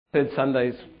Third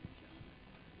Sundays,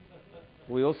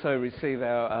 we also receive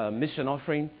our mission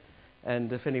offering,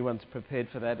 and if anyone's prepared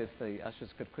for that, if the ushers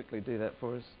could quickly do that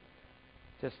for us,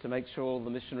 just to make sure all the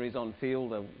missionaries on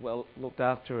field are well looked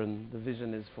after and the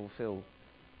vision is fulfilled.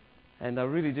 And I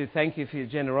really do thank you for your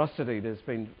generosity. There's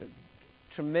been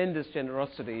tremendous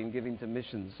generosity in giving to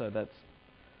missions, so that's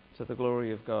to the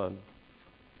glory of God.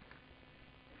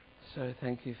 So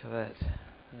thank you for that.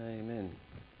 Amen.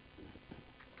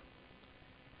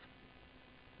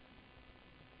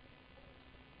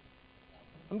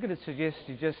 I'm going to suggest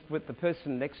you just, with the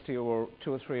person next to you or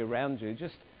two or three around you,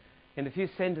 just in a few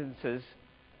sentences,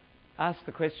 ask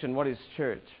the question, what is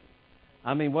church?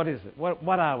 I mean, what is it?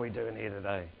 What are we doing here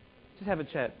today? Just have a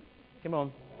chat. Come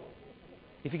on.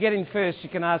 If you get in first, you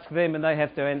can ask them and they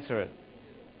have to answer it.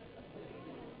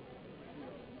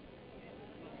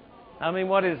 I mean,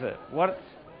 what is it?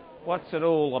 What's it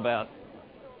all about?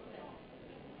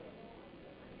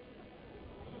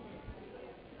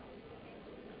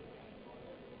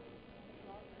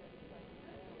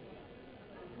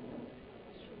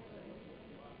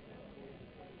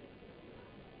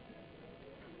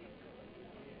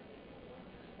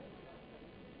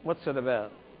 What's it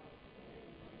about?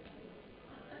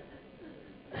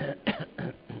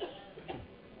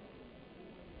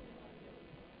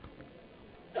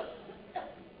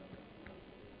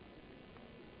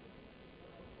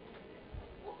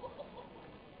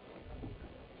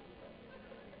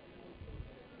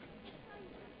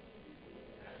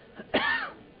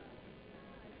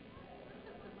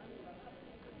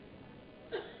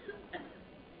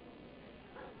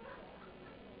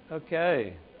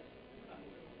 Okay.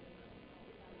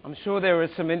 I'm sure there are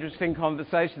some interesting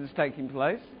conversations taking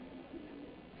place.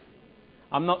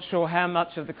 I'm not sure how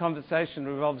much of the conversation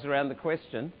revolves around the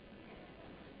question,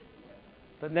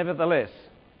 but nevertheless,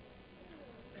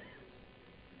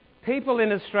 people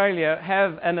in Australia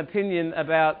have an opinion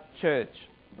about church,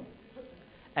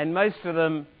 and most of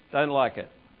them don't like it.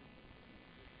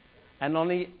 And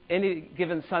on any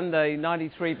given Sunday,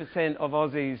 93% of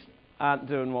Aussies aren't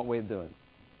doing what we're doing.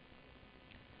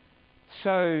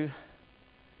 So,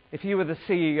 if you were the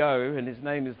CEO, and his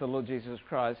name is the Lord Jesus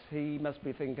Christ, he must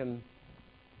be thinking,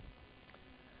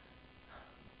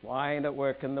 why ain't it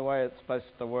working the way it's supposed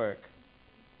to work?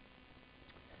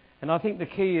 And I think the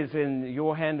key is in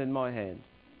your hand and my hand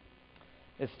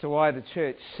as to why the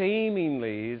church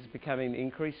seemingly is becoming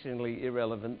increasingly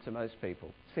irrelevant to most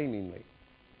people. Seemingly.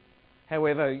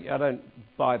 However, I don't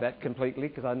buy that completely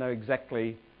because I know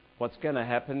exactly what's going to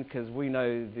happen because we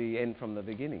know the end from the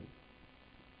beginning.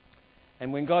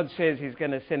 And when God says He's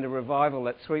going to send a revival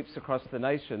that sweeps across the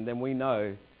nation, then we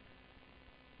know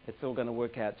it's all going to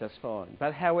work out just fine.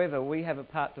 But however, we have a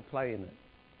part to play in it,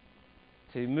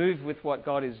 to move with what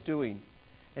God is doing.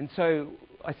 And so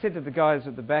I said to the guys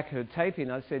at the back who are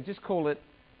taping, I said, just call it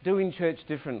doing church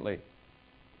differently.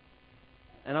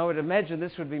 And I would imagine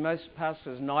this would be most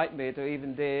pastors' nightmare to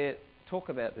even dare talk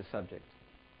about this subject.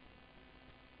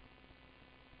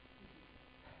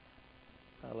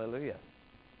 Hallelujah.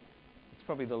 It's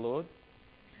probably the Lord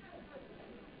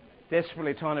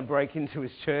desperately trying to break into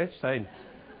His church, saying,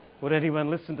 would anyone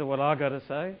listen to what I got to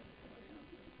say?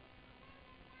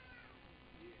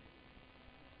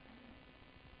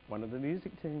 One of the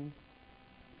music team.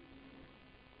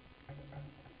 It's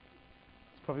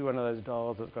probably one of those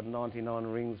dials that's got 99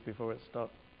 rings before it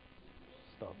stops.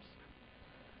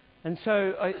 And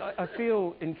so I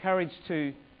feel encouraged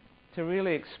to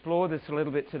really explore this a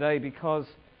little bit today because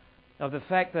of the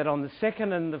fact that on the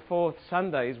second and the fourth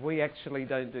Sundays, we actually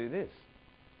don't do this.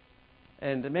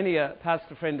 And many a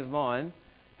pastor friend of mine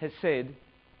has said,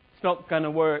 it's not going to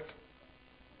work.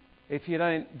 If you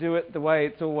don't do it the way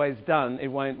it's always done, it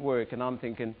won't work. And I'm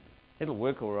thinking, it'll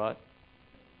work all right.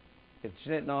 If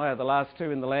Jeanette and I are the last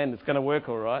two in the land, it's going to work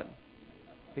all right.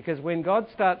 Because when God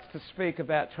starts to speak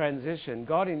about transition,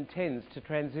 God intends to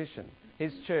transition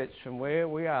His church from where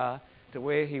we are to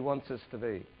where He wants us to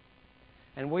be.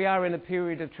 And we are in a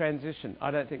period of transition.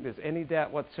 I don't think there's any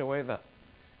doubt whatsoever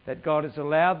that God has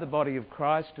allowed the body of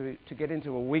Christ to get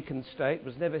into a weakened state. It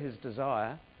was never His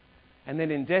desire. And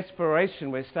then in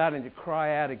desperation, we're starting to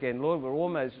cry out again, Lord, we're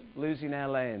almost losing our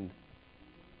land.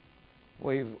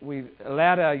 We've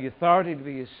allowed our authority to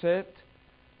be usurped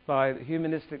by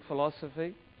humanistic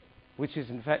philosophy, which is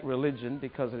in fact religion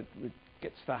because it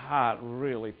gets the heart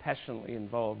really passionately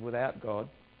involved without God.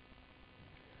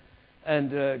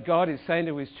 And God is saying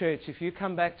to His church, if you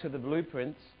come back to the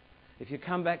blueprints, if you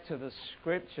come back to the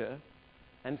Scripture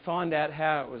and find out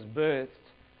how it was birthed,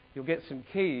 you'll get some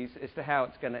keys as to how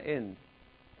it's going to end.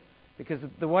 Because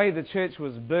the way the church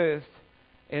was birthed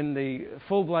in the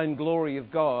full-blown glory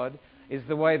of God is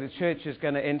the way the church is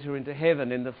going to enter into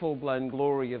heaven in the full-blown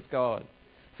glory of God.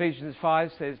 Ephesians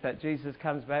 5 says that Jesus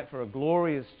comes back for a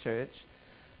glorious church.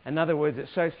 In other words,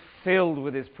 it's so filled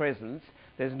with His presence,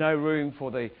 there's no room for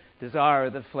the desire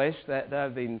of the flesh that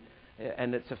they've been,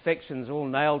 and its affections all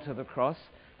nailed to the cross.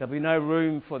 There'll be no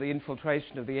room for the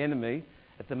infiltration of the enemy.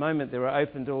 At the moment, there are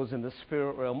open doors in the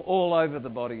spirit realm all over the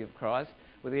body of Christ,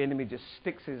 where the enemy just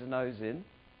sticks his nose in.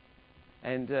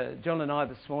 And John and I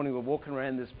this morning were walking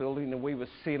around this building, and we were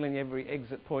sealing every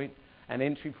exit point and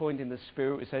entry point in the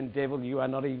spirit. We're saying, devil, you are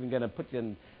not even going to put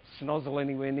your snozzle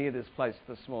anywhere near this place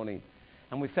this morning.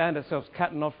 And we found ourselves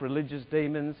cutting off religious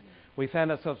demons. We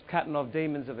found ourselves cutting off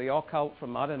demons of the occult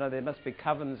from, I don't know, there must be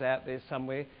covens out there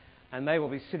somewhere. And they will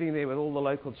be sitting there with all the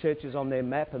local churches on their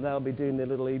map, and they'll be doing their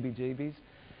little EBGBs.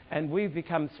 And we've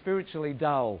become spiritually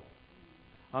dull.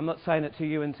 I'm not saying it to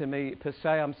you and to me per se,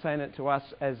 I'm saying it to us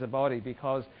as a body,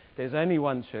 because there's only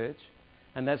one church,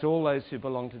 and that's all those who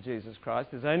belong to Jesus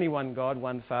Christ. There's only one God,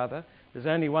 one Father. There's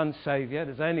only one Saviour.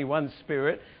 There's only one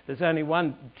Spirit. There's only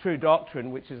one true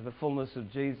doctrine, which is the fullness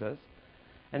of Jesus.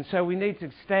 And so we need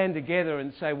to stand together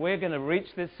and say, we're going to reach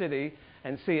this city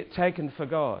and see it taken for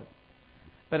God.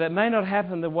 But it may not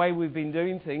happen the way we've been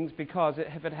doing things, because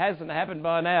if it hasn't happened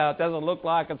by now, it doesn't look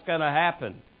like it's going to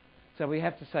happen. So we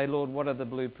have to say, Lord, what are the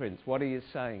blueprints? What are you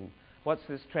saying? What's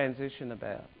this transition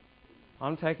about?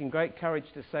 I'm taking great courage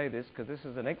to say this, because this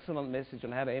is an excellent message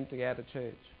on how to empty out a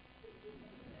church.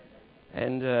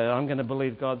 And I'm going to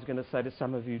believe God's going to say to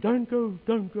some of you, don't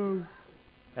go,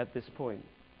 at this point.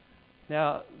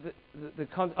 Now,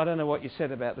 I don't know what you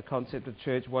said about the concept of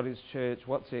church. What is church?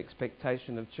 What's the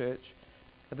expectation of church?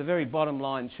 At the very bottom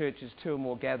line, church is two or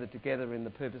more gathered together in the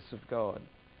purpose of God.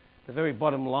 The very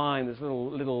bottom line, this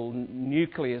little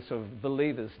nucleus of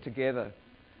believers together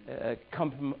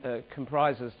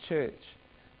comprises church.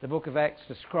 The book of Acts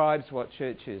describes what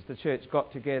church is. The church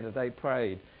got together, they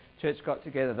prayed. Church got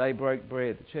together, they broke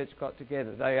bread. The church got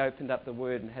together, they opened up the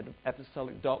word and had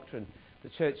apostolic doctrine. The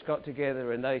church got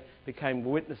together and they became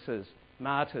witnesses,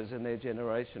 martyrs in their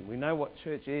generation. We know what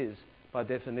church is by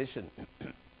definition.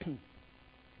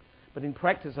 But in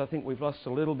practice, I think we've lost a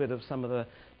little bit of some of the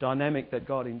dynamic that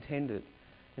God intended.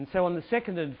 And so on the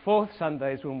second and fourth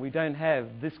Sundays, when we don't have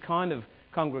this kind of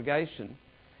congregation,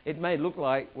 it may look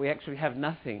like we actually have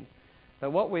nothing.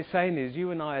 But what we're saying is,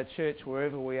 you and I are church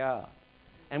wherever we are.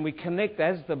 And we connect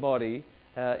as the body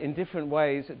in different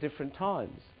ways at different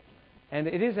times. And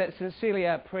it is sincerely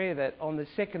our prayer that on the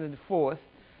second and fourth,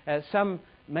 some,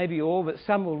 maybe all, but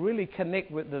some will really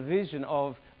connect with the vision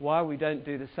of why we don't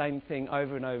do the same thing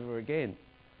over and over again.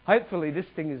 Hopefully this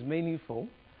thing is meaningful,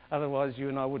 otherwise you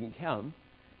and I wouldn't come.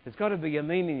 There's got to be a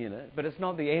meaning in it, but it's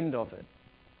not the end of it.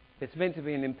 It's meant to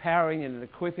be an empowering and an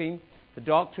equipping. The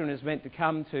doctrine is meant to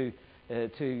come to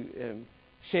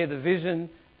share the vision,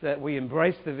 that we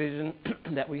embrace the vision,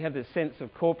 that we have this sense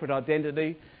of corporate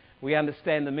identity. We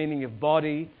understand the meaning of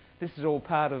body. This is all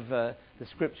part of the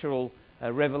scriptural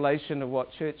revelation of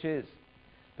what church is.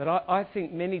 But I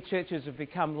think many churches have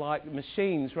become like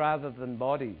machines rather than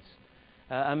bodies.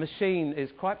 A machine is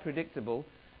quite predictable.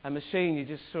 A machine, you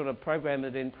just sort of program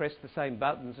it in, press the same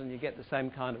buttons, and you get the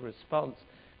same kind of response.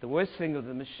 The worst thing of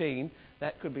the machine,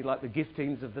 that could be like the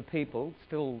giftings of the people,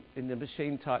 still in the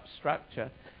machine-type structure.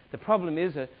 The problem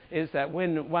is that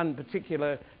when one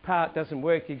particular part doesn't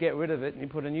work, you get rid of it and you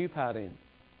put a new part in.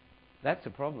 That's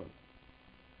a problem.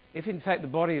 If in fact the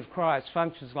body of Christ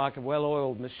functions like a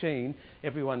well-oiled machine,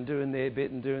 everyone doing their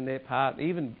bit and doing their part,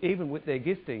 even with their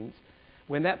giftings,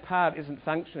 when that part isn't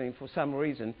functioning for some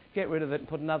reason, get rid of it and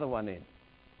put another one in.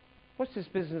 What's this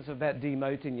business about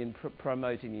demoting and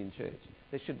promoting in church?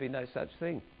 There should be no such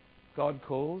thing. God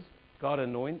calls, God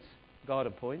anoints, God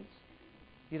appoints.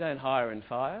 You don't hire and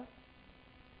fire.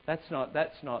 That's not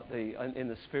in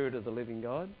the spirit of the living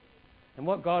God. And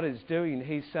what God is doing,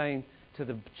 He's saying to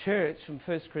the church from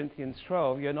 1 Corinthians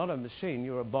 12, you're not a machine,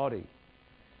 you're a body.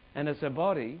 And as a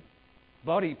body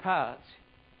parts,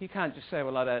 you can't just say,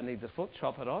 well, I don't need the foot,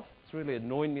 chop it off. It's really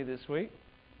annoying me this week.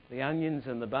 The onions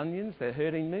and the bunions, they're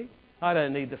hurting me. I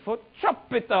don't need the foot,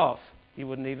 chop it off. You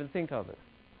wouldn't even think of it.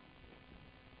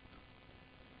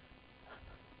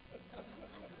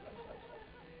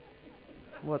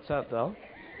 What's up, though?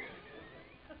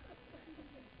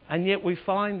 And yet we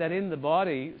find that in the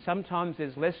body, sometimes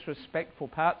there's less respect for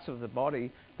parts of the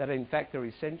body that in fact are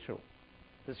essential.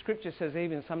 The scripture says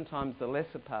even sometimes the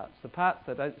lesser parts, the parts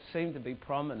that don't seem to be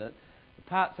prominent, the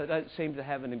parts that don't seem to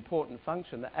have an important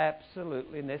function, are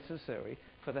absolutely necessary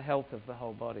for the health of the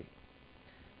whole body.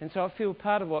 And so I feel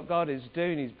part of what God is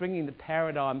doing is bringing the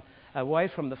paradigm away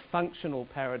from the functional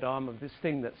paradigm of this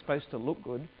thing that's supposed to look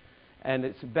good And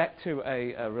it's back to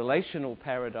a relational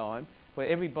paradigm where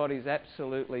everybody's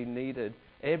absolutely needed,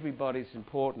 everybody's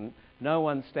important, no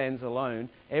one stands alone,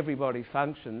 everybody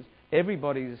functions,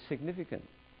 everybody is significant.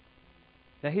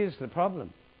 Now here's the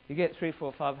problem. You get 300,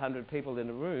 400, 500 people in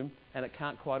a room and it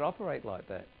can't quite operate like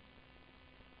that.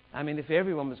 I mean, if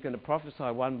everyone was going to prophesy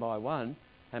one by one,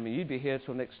 I mean, you'd be here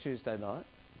till next Tuesday night.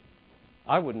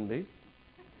 I wouldn't be.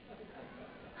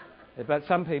 But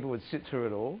some people would sit through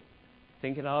it all,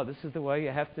 thinking, oh, this is the way you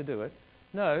have to do it.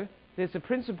 No, there's a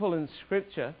principle in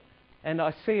Scripture, and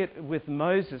I see it with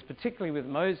Moses, particularly with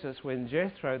Moses, when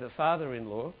Jethro, the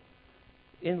father-in-law,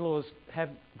 in-laws have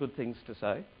good things to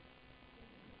say.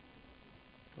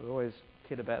 We always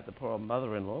kid about the poor old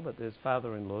mother-in-law, but there's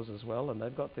father-in-laws as well, and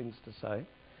they've got things to say.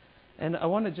 And I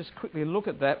want to just quickly look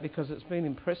at that because it's been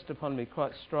impressed upon me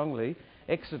quite strongly.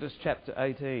 Exodus chapter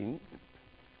 18,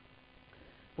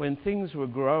 when things were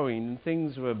growing and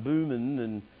things were booming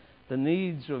and the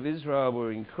needs of Israel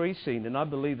were increasing, and I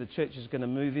believe the church is going to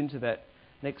move into that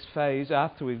next phase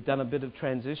after we've done a bit of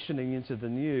transitioning into the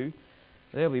new.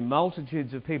 There'll be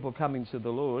multitudes of people coming to the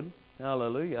Lord.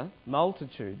 Hallelujah.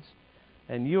 Multitudes.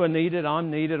 And you are needed, I'm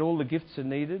needed, all the gifts are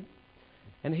needed.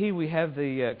 And here we have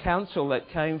the counsel that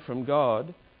came from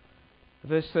God.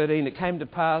 Verse 13, it came to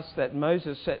pass that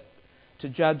Moses sat to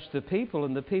judge the people,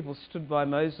 and the people stood by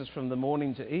Moses from the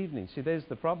morning to evening. See, there's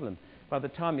the problem. By the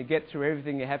time you get through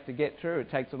everything you have to get through,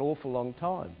 it takes an awful long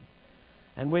time.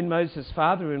 And when Moses'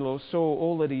 father-in-law saw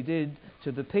all that he did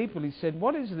to the people, he said,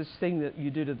 what is this thing that you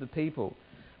do to the people?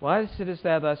 Why sittest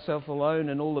thou thyself alone,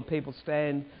 and all the people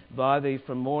stand by thee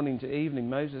from morning to evening?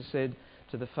 Moses said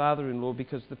to the father-in-law,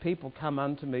 because the people come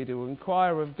unto me to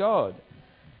inquire of God.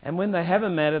 And when they have a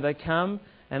matter, they come,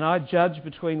 and I judge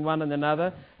between one and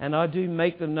another, and I do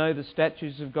make them know the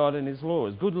statutes of God and his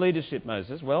laws. Good leadership,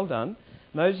 Moses. Well done.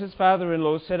 Moses'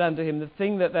 father-in-law said unto him, the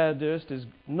thing that thou doest is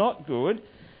not good.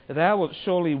 Thou wilt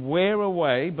surely wear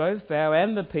away, both thou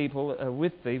and the people are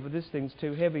with thee, for this thing's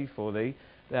too heavy for thee.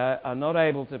 Thou art not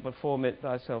able to perform it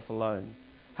thyself alone.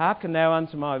 Hearken now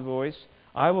unto my voice.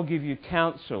 I will give you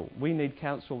counsel. We need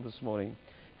counsel this morning.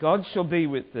 God shall be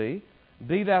with thee.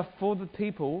 Be thou for the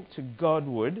people to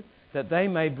Godward, that they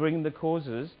may bring the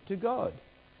causes to God.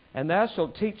 And thou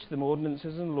shalt teach them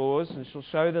ordinances and laws, and shalt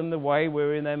show them the way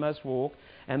wherein they must walk,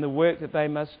 and the work that they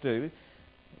must do.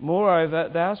 Moreover,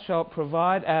 thou shalt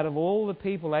provide out of all the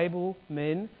people able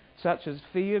men, such as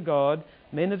fear God,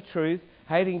 men of truth,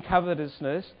 hating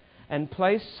covetousness, and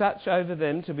place such over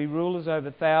them to be rulers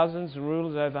over thousands, and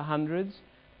rulers over hundreds,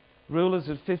 rulers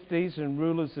of 50s and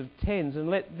rulers of 10s, and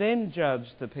let them judge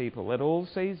the people at all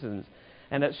seasons.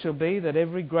 And it shall be that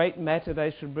every great matter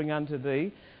they shall bring unto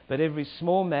thee, but every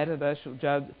small matter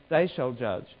they shall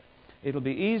judge. It'll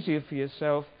be easier for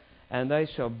yourself, and they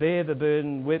shall bear the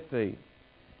burden with thee.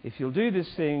 If you'll do this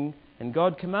thing, and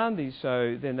God command thee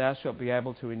so, then thou shalt be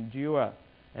able to endure.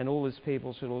 And all his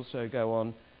people shall also go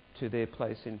on to their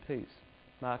place in peace.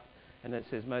 Mark, and it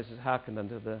says, Moses hearkened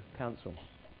unto the counsel.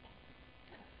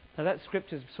 Now that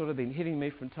scripture's sort of been hitting me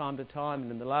from time to time,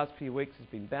 and in the last few weeks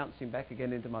it's been bouncing back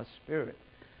again into my spirit.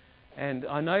 And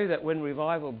I know that when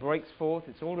revival breaks forth,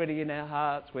 it's already in our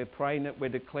hearts, we're praying it, we're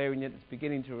declaring it, it's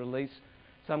beginning to release.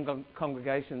 Some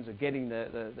congregations are getting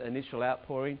the initial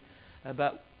outpouring,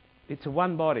 but it's a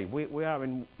one body.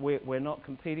 We're not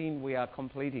competing, we are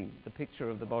completing the picture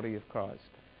of the body of Christ.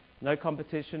 No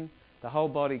competition, the whole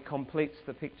body completes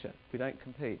the picture. We don't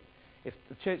compete. If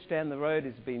the church down the road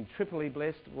is being triply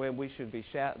blessed, where we should be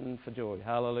shouting for joy.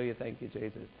 Hallelujah, thank you,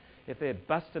 Jesus. If they're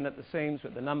busting at the seams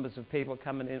with the numbers of people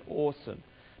coming in, awesome.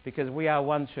 Because we are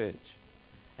one church.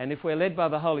 And if we're led by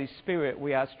the Holy Spirit,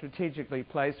 we are strategically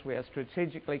placed, we are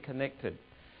strategically connected.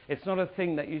 It's not a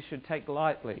thing that you should take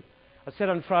lightly. I said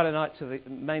on Friday night to the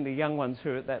mainly young ones who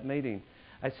were at that meeting,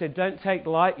 I said, don't take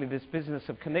lightly this business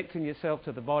of connecting yourself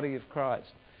to the body of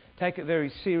Christ. Take it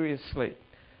very seriously.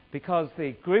 Because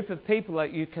the group of people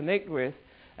that you connect with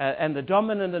and the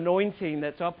dominant anointing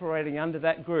that's operating under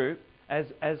that group as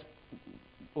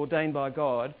ordained by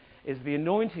God is the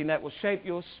anointing that will shape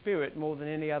your spirit more than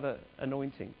any other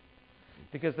anointing.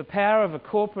 Because the power of a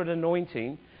corporate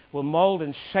anointing will mould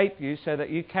and shape you so that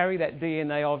you carry that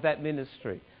DNA of that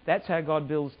ministry. That's how God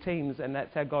builds teams, and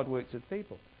that's how God works with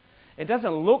people. It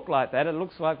doesn't look like that. It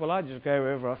looks like, well, I just go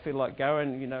wherever I feel like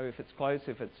going, if it's close,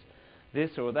 if it's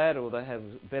this or that, or they have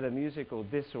better music, or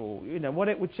this, or,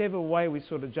 whichever way we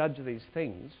sort of judge these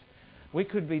things, we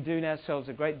could be doing ourselves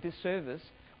a great disservice.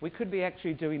 We could be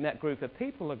actually doing that group of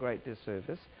people a great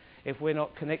disservice if we're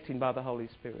not connecting by the Holy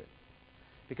Spirit.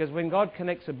 Because when God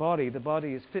connects a body, the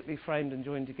body is fitly framed and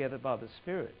joined together by the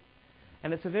Spirit.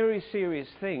 And it's a very serious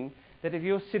thing that if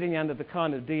you're sitting under the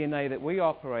kind of DNA that we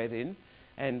operate in,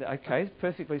 and okay, it's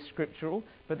perfectly scriptural,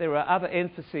 but there are other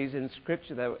emphases in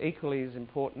Scripture that are equally as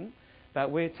important.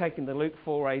 But we're taking the Luke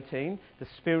 4:18, the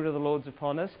Spirit of the Lord's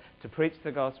upon us to preach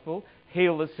the gospel,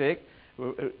 heal the sick,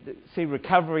 see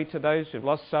recovery to those who've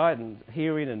lost sight and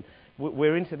hearing, and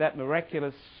we're into that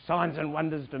miraculous signs and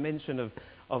wonders dimension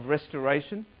of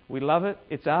restoration. We love it.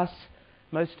 It's us.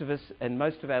 Most of us and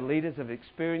most of our leaders have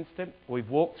experienced it. We've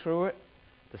walked through it.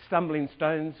 The stumbling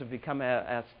stones have become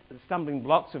the stumbling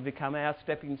blocks have become our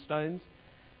stepping stones.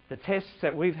 The tests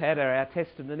that we've had are our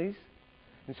testimonies.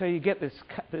 And so you get this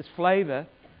flavour,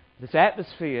 this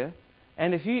atmosphere.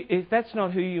 And if that's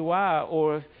not who you are,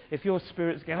 or if your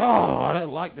spirit's going, oh, I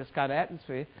don't like this kind of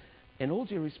atmosphere, in all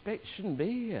due respect, shouldn't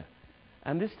be here.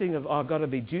 And this thing of, I've got to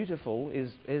be dutiful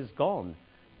is gone.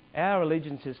 Our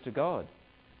allegiance is to God.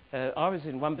 I was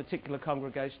in one particular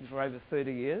congregation for over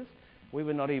 30 years. We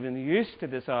were not even used to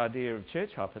this idea of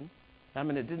church hopping. I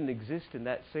mean, it didn't exist in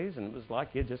that season. It was like,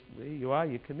 you are,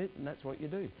 you commit, and that's what you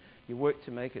do. You work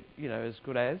to make it, as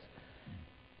good as.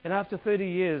 And after 30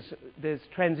 years, there's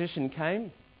transition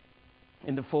came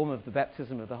in the form of the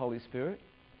baptism of the Holy Spirit.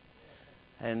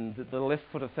 And the left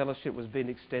foot of fellowship was being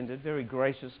extended very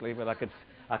graciously, but I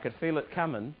could feel it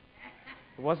coming.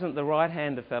 It wasn't the right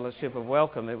hand of fellowship of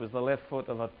welcome, it was the left foot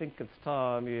of, I think it's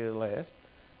time you left.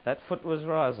 That foot was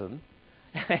rising.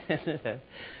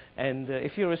 And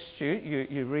if you're astute,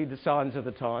 you read the signs of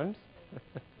the times.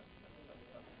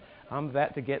 I'm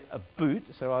about to get a boot,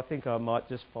 so I think I might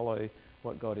just follow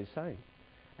what God is saying.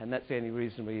 And that's the only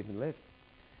reason we even left.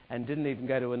 And didn't even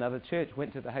go to another church,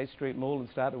 went to the Hay Street Mall and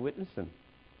started witnessing.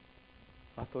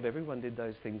 I thought everyone did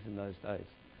those things in those days.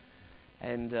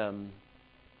 And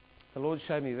the Lord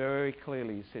showed me very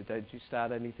clearly. He said, don't you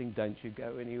start anything, don't you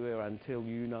go anywhere until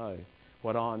you know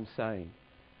what I'm saying.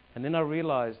 And then I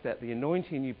realised that the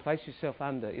anointing you place yourself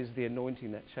under is the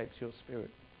anointing that shapes your spirit.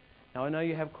 Now I know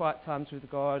you have quiet times with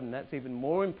God, and that's even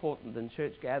more important than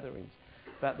church gatherings.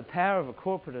 But the power of a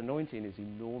corporate anointing is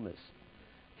enormous.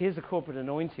 Here's a corporate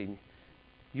anointing.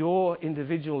 Your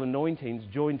individual anointings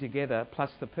join together,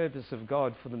 plus the purpose of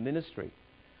God for the ministry.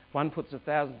 One puts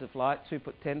 1,000 to flight, two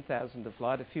put 10,000 to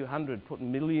flight, a few hundred put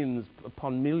millions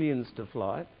upon millions to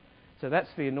flight. So that's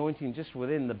the anointing just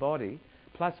within the body,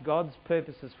 plus God's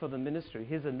purposes for the ministry,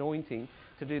 His anointing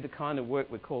to do the kind of work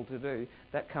we're called to do,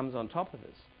 that comes on top of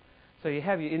us. So you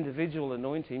have your individual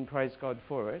anointing, praise God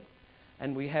for it,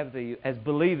 and we have as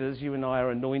believers, you and I are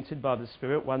anointed by the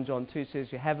Spirit. 1 John 2 says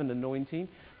you have an anointing.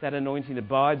 That anointing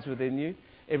abides within you.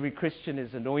 Every Christian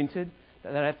is anointed.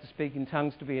 They don't have to speak in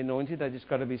tongues to be anointed. They just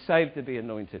got to be saved to be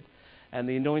anointed. And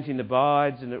the anointing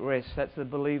abides and it rests. That's the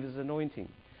believer's anointing.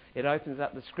 It opens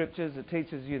up the Scriptures. It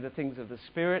teaches you the things of the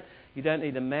Spirit. You don't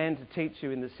need a man to teach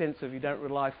you in the sense of you don't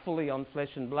rely fully on flesh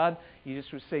and blood. You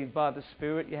just receive by the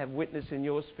Spirit. You have witness in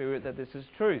your spirit that this is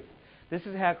truth. This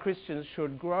is how Christians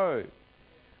should grow.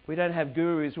 We don't have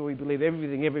gurus where we believe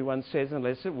everything everyone says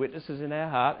unless it witnesses in our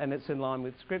heart and it's in line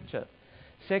with Scripture.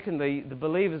 Secondly, the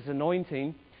believer's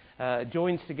anointing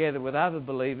joins together with other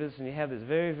believers, and you have this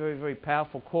very, very, very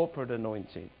powerful corporate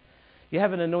anointing. You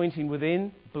have an anointing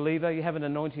within, believer. You have an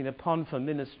anointing upon for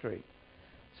ministry.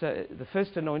 So the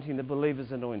first anointing, the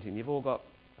believer's anointing. You've all got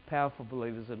a powerful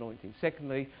believer's anointing.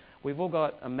 Secondly, we've all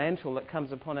got a mantle that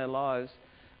comes upon our lives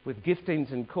with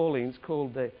giftings and callings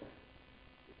called the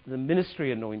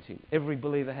ministry anointing. Every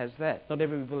believer has that. Not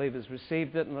every believer has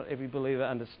received it. Not every believer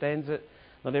understands it.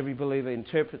 Not every believer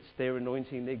interprets their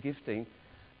anointing, their gifting.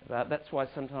 But that's why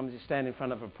sometimes you stand in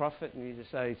front of a prophet and you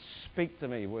just say, speak to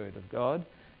me, word of God.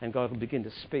 And God will begin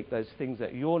to speak those things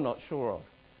that you're not sure of.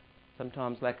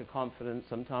 Sometimes lack of confidence.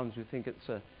 Sometimes we think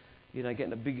it's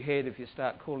getting a big head if you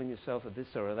start calling yourself a this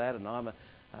or a that. And I'm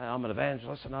an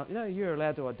evangelist. And you're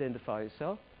allowed to identify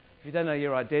yourself. If you don't know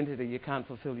your identity, you can't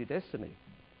fulfill your destiny.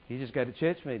 You just go to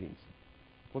church meetings.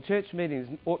 Well, church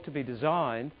meetings ought to be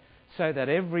designed so that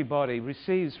everybody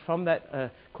receives from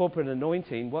that corporate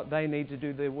anointing what they need to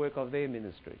do their work of their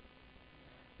ministry.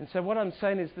 And so what I'm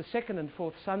saying is the second and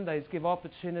fourth Sundays give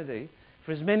opportunity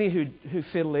for as many who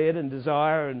feel led and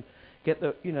desire and get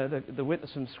the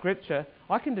witness from Scripture.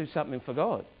 I can do something for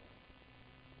God.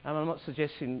 And I'm not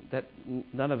suggesting that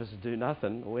none of us do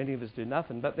nothing or any of us do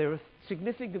nothing, but there are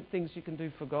significant things you can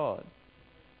do for God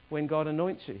when God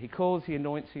anoints you. He calls, He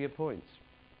anoints, He appoints.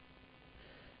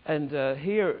 And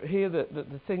here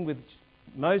the thing with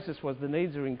Moses was the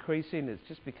needs are increasing. It's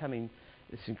just becoming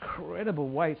this incredible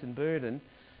weight and burden.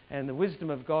 And the wisdom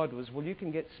of God was, well, you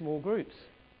can get small groups.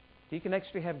 You can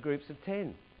actually have groups of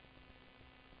 10.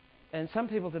 And some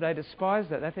people today despise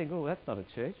that. They think, oh, that's not a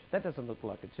church. That doesn't look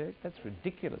like a church. That's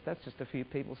ridiculous. That's just a few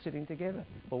people sitting together.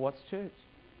 Well, what's church?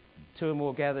 2 or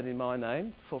more gathered in my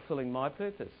name, fulfilling my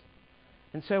purpose.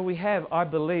 And so we have, I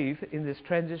believe, in this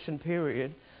transition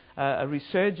period, a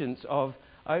resurgence of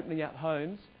opening up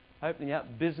homes, opening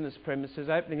up business premises,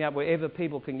 opening up wherever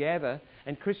people can gather,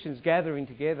 and Christians gathering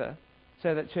together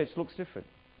so that church looks different.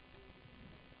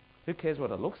 Who cares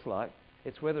what it looks like?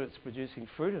 It's whether it's producing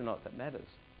fruit or not that matters.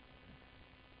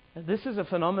 And this is a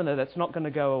phenomena that's not going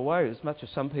to go away as much as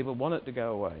some people want it to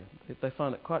go away. They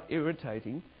find it quite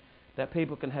irritating that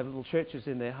people can have little churches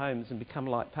in their homes and become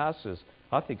like pastors.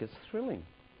 I think it's thrilling.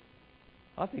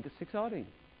 I think it's exciting.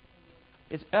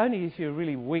 It's only if you're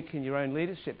really weak in your own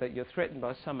leadership that you're threatened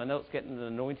by someone else getting an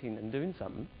anointing and doing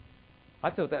something. I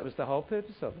thought that was the whole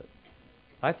purpose of it.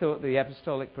 I thought the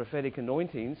apostolic prophetic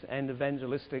anointings and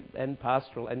evangelistic and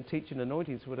pastoral and teaching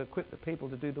anointings would equip the people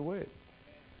to do the work.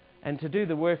 And to do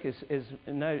the work is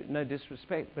no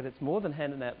disrespect, but it's more than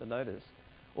handing out the notice,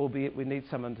 albeit we need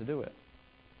someone to do it.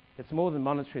 It's more than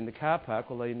monitoring the car park,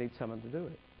 although you need someone to do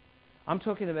it. I'm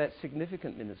talking about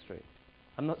significant ministry.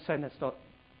 I'm not saying that's not...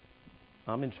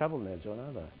 I'm in trouble now, John,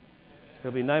 aren't I?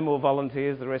 There'll be no more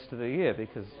volunteers the rest of the year,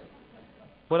 because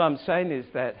what I'm saying is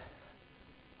that...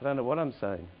 I don't know what I'm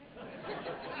saying.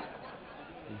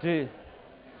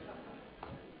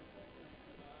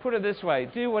 Put it this way,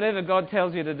 do whatever God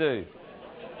tells you to do.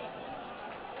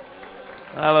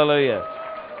 Hallelujah.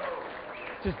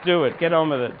 Just do it. Get on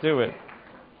with it. Do it.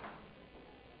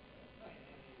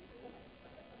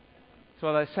 That's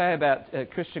what they say about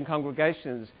Christian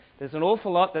congregations. There's an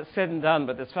awful lot that's said and done,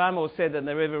 but there's far more said than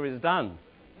there ever is done.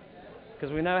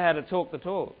 Because we know how to talk the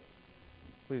talk.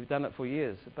 We've done it for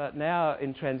years. But now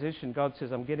in transition, God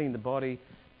says, I'm getting the body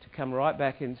to come right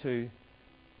back into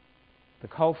the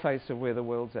coalface of where the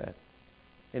world's at.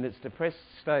 In its depressed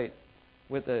state,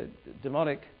 with the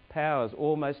demonic powers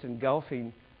almost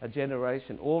engulfing a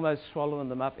generation, almost swallowing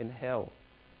them up in hell.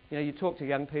 You know, you talk to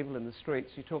young people in the streets,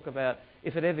 you talk about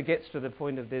if it ever gets to the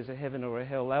point of there's a heaven or a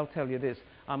hell, they'll tell you this,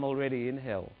 I'm already in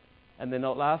hell. And they're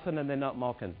not laughing and they're not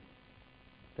mocking.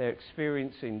 They're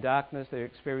experiencing darkness, they're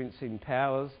experiencing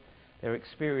powers, they're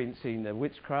experiencing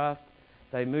witchcraft,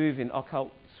 they move in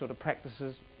occult sort of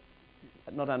practices,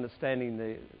 not understanding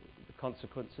the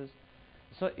consequences.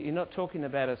 So you're not talking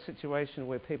about a situation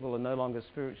where people are no longer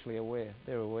spiritually aware.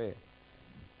 They're aware.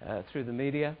 Through the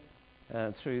media,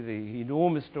 through the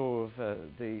enormous door of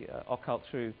the occult,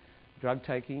 through drug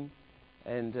taking,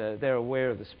 and they're aware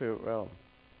of the spirit realm.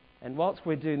 And whilst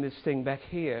we're doing this thing back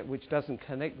here, which doesn't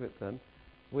connect with them,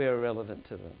 we're irrelevant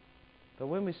to them. But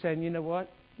when we're saying, you know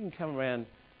what, you can come around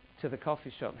to the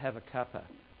coffee shop and have a cuppa.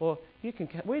 Or you can,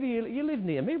 where do you live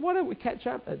near me? Why don't we catch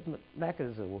up at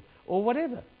Macca's or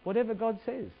whatever God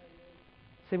says.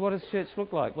 See, what does church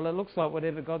look like? Well, it looks like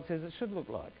whatever God says it should look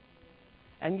like.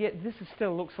 And yet this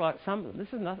still looks like something. This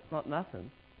is not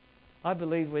nothing. I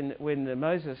believe when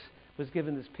Moses was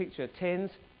given this picture,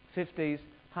 tens, 50s,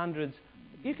 hundreds,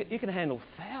 you can handle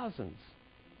thousands.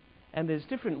 And there's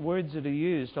different words that are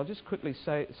used. I'll just quickly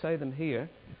say them here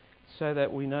so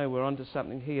that we know we're onto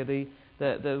something here.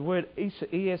 The word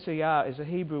ESER is a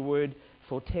Hebrew word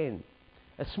for 10,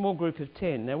 a small group of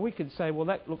 10. Now we could say, well,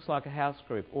 that looks like a house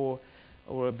group or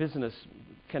a business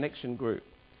connection group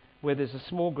where there's a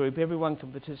small group, everyone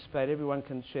can participate, everyone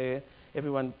can share,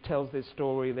 everyone tells their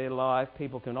story, their life,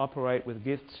 people can operate with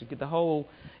gifts. You get the whole,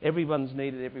 everyone's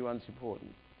needed, everyone's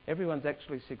important. Everyone's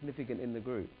actually significant in the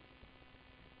group.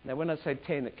 Now when I say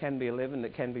 10, it can be 11,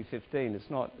 it can be 15. This is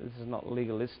not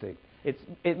legalistic.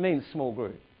 It means small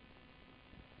group.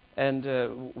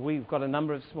 And we've got a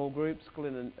number of small groups.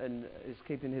 Glenn is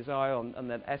keeping his eye on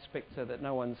that aspect so that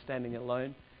no one's standing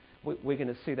alone. We're going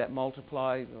to see that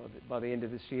multiply by the end of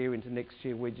this year into next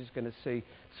year. We're just going to see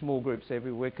small groups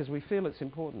everywhere because we feel it's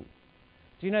important.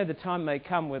 Do you know the time may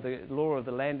come where the law of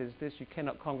the land is this? You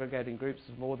cannot congregate in groups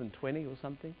of more than 20 or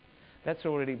something. That's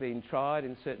already been tried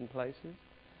in certain places.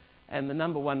 And the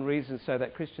number one reason so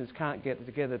that Christians can't get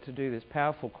together to do this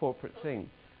powerful corporate thing,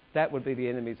 that would be the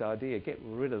enemy's idea. Get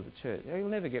rid of the church. He'll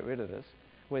never get rid of us.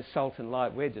 We're salt and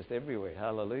light. We're just everywhere.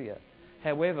 Hallelujah.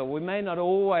 However, we may not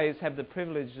always have the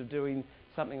privilege of doing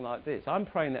something like this. I'm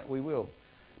praying that we will.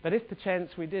 But if perchance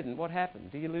we didn't, what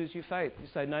happened? Do you lose your faith? You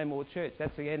say, no more church.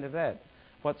 That's the end of that.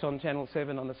 What's on Channel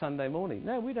 7 on a Sunday morning?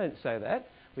 No, we don't say that.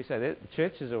 We say that the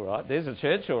church is all right. There's a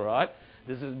church all right.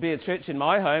 There'll be a church in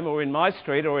my home or in my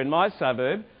street or in my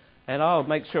suburb, and I'll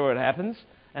make sure it happens,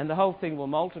 and the whole thing will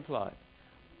multiply.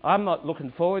 I'm not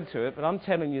looking forward to it, but I'm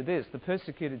telling you this, the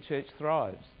persecuted church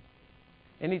thrives.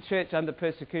 Any church under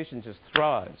persecution just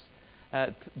thrives.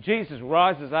 Jesus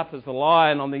rises up as the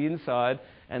lion on the inside,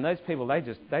 and those people, they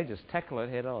just tackle it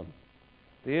head on.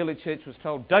 The early church was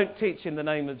told, don't teach in the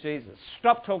name of Jesus.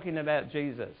 Stop talking about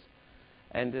Jesus.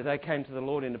 And they came to the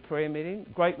Lord in a prayer meeting.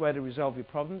 Great way to resolve your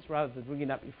problems, rather than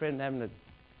ringing up your friend and having a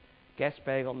gas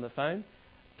bag on the phone.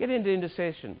 Get into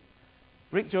intercession.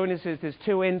 Rick Joyner says there's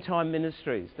two end-time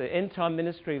ministries. The end-time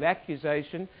ministry of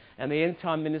accusation and the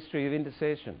end-time ministry of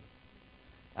intercession.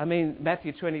 I mean,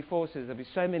 Matthew 24 says there'll be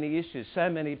so many issues, so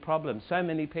many problems, so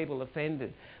many people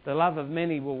offended. The love of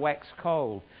many will wax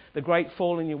cold. The great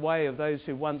falling away of those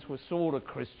who once were sort of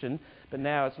Christian, but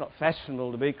now it's not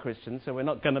fashionable to be Christian, so we're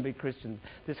not going to be Christians.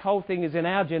 This whole thing is in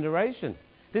our generation.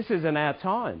 This is in our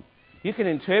time. You can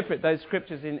interpret those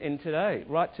scriptures in today,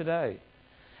 right today.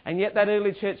 And yet that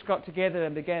early church got together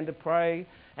and began to pray.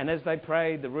 And as they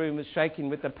prayed, the room was shaking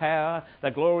with the power.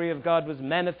 The glory of God was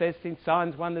manifesting,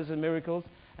 signs, wonders and miracles.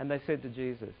 And they said to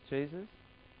Jesus, Jesus?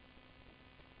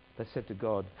 They said to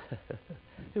God,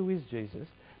 who is Jesus?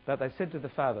 But they said to the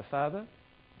Father, Father,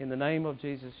 in the name of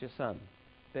Jesus your Son,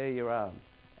 bear your arm.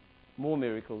 More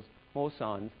miracles, more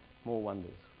signs, more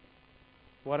wonders.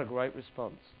 What a great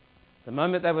response. The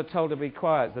moment they were told to be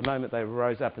quiet, the moment they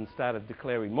rose up and started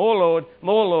declaring, more Lord,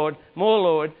 more Lord, more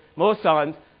Lord, more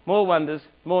signs, more wonders,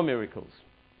 more miracles.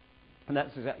 And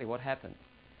that's exactly what happened.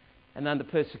 And under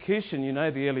persecution, you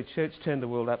know, the early church turned the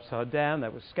world upside down. They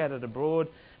were scattered abroad,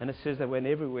 and it says they went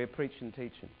everywhere preaching and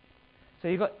teaching. So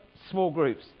you've got small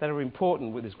groups that are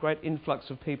important with this great influx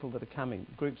of people that are coming,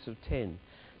 groups of 10.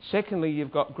 Secondly,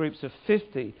 you've got groups of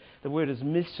 50. The word is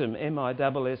missim,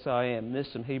 M-I-S-S-I-M,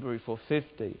 missim, Hebrew for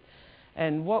 50.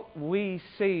 And what we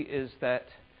see is that,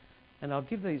 and I'll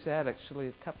give these out actually,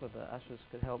 a couple of the ushers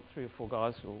could help, 3 or 4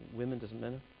 guys or women, doesn't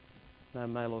matter, no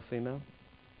male or female.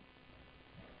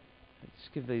 Let's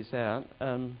give these out.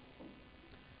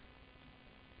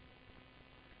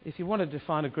 If you wanted to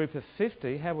find a group of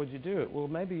 50, how would you do it? Well,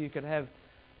 maybe you could have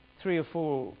 3 or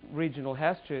 4 regional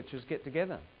house churches get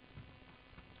together.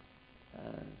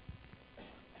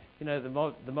 You know,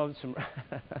 the mods from...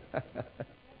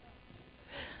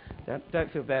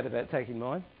 Don't feel bad about taking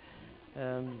mine.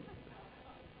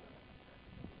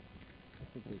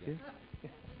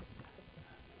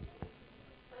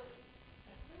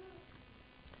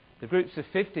 The groups of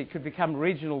 50 could become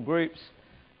regional groups.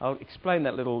 I'll explain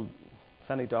that little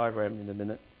funny diagram in a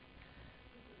minute.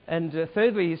 And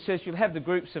thirdly, he says you'll have the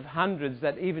groups of hundreds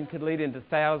that even could lead into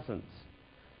thousands.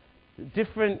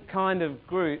 Different kind of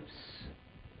groups,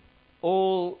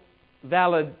 all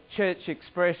valid church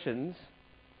expressions,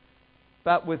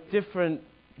 but with different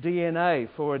DNA,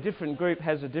 for a different group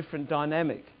has a different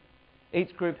dynamic.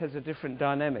 Each group has a different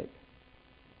dynamic.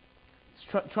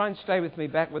 Try and stay with me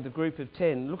back with the group of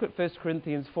 10. Look at 1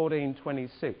 Corinthians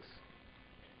 14:26.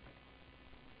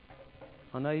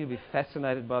 I know you'll be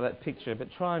fascinated by that picture, but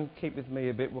try and keep with me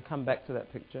a bit. We'll come back to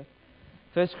that picture.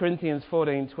 1 Corinthians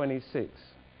 14:26.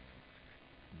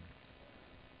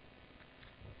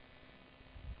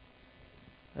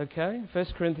 Okay, 1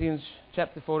 Corinthians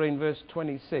chapter 14, verse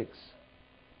 26.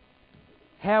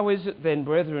 How is it then,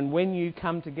 brethren, when you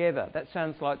come together? That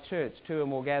sounds like church, 2 or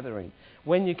more gathering.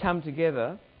 When you come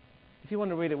together, if you want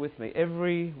to read it with me,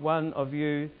 every one of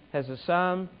you has a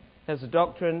psalm, has a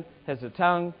doctrine, has a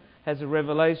tongue, has a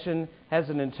revelation, has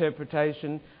an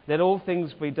interpretation, that all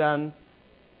things be done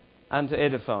unto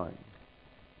edifying.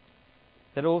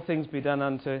 That all things be done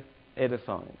unto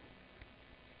edifying.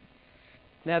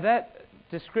 Now that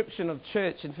description of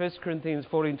church in 1 Corinthians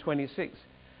 14:26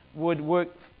 would work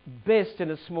best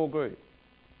in a small group.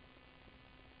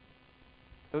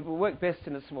 It would work best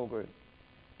in a small group.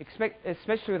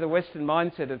 Especially the Western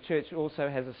mindset of church also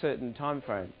has a certain time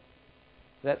frame.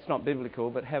 That's not biblical,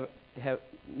 but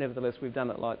nevertheless we've done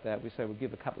it like that. We say we'll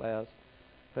give a couple of hours.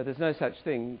 But there's no such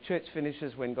thing. Church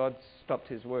finishes when God stopped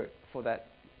his work for that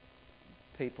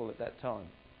people at that time.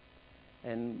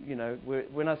 And, you know,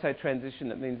 when I say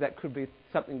transition, it means that could be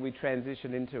something we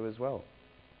transition into as well.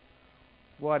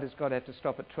 Why does God have to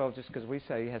stop at 12 just because we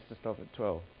say he has to stop at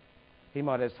 12? He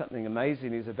might have something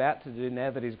amazing he's about to do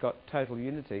now that he's got total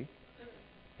unity.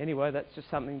 Anyway, that's just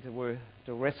something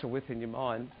to wrestle with in your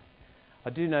mind. I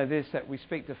do know this, that we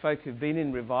speak to folk who've been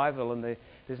in revival, and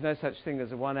there's no such thing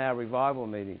as a 1-hour revival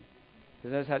meeting.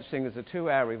 There's no such thing as a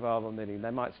 2-hour revival meeting. They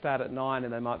might start at 9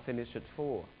 and they might finish at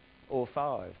 4 or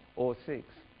 5 or 6. In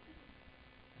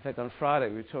fact, on Friday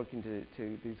we were talking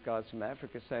to these guys from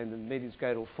Africa saying the meetings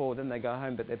go till 4, then they go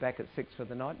home, but they're back at 6 for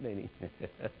the night meeting.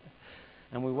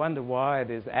 And we wonder why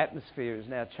the atmosphere is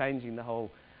now changing the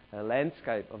whole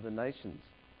landscape of the nations.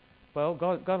 Well,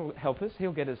 God will help us.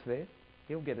 He'll get us there.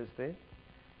 He'll get us there.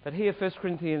 But here 1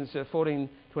 Corinthians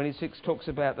 14:26 talks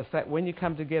about the fact when you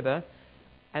come together,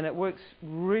 and it works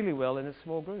really well in a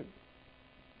small group.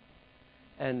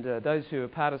 And those who are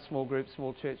part of small groups,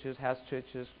 small churches, house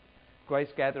churches, grace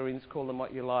gatherings, call them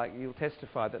what you like, you'll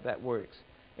testify that that works.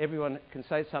 Everyone can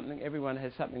say something, everyone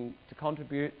has something to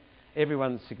contribute,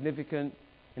 everyone's significant.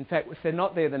 In fact, if they're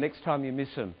not there the next time, you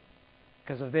miss them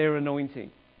because of their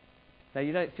anointing. Now,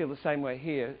 you don't feel the same way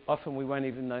here. Often we won't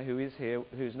even know who is here,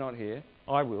 who's not here.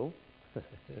 I will.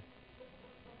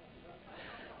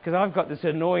 Because I've got this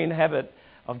annoying habit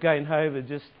of going home and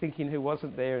just thinking who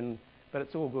wasn't there, but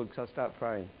it's all good because I start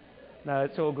praying. No,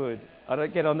 it's all good. I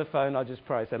don't get on the phone, I just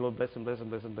pray. Say, Lord, bless them, bless them,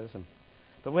 bless them, bless them.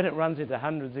 But when it runs into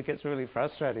hundreds, it gets really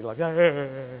frustrating. Like,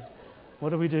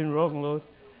 what are we doing wrong, Lord?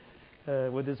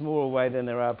 Well, there's more away than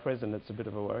there are present. It's a bit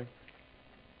of a worry.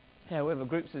 However,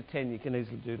 groups of 10, you can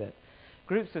easily do that.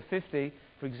 Groups of 50,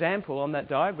 for example, on that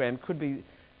diagram could be,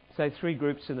 say, 3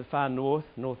 groups in the far north,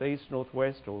 northeast,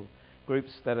 northwest, or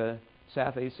groups that are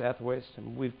southeast, southwest.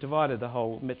 And we've divided the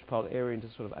whole metropolitan area into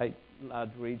sort of 8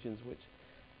 large regions, which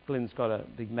Glenn's got a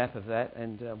big map of that,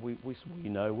 and we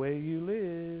know where you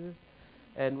live.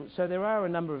 And so there are a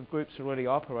number of groups already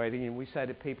operating, and we say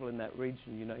to people in that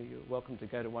region, you know, you're welcome to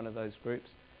go to one of those groups.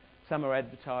 Some are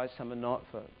advertised, some are not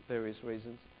for various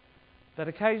reasons. But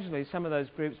occasionally some of those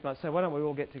groups might say, why don't we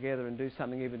all get together and do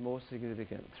something even more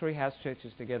significant? 3 house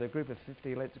churches together, a group of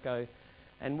 50, let's go.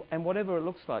 And whatever it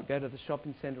looks like, go to the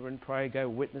shopping centre and pray, go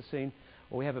witnessing,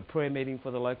 or we have a prayer meeting for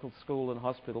the local school and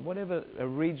hospital. Whatever a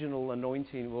regional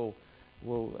anointing will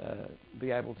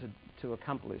be able to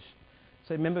accomplish.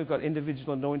 So remember, we've got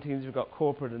individual anointings, we've got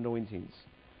corporate anointings.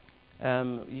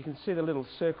 You can see the little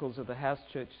circles of the house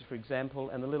churches, for example,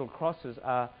 and the little crosses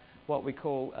are what we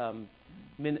call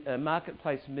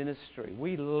marketplace ministry.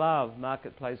 We love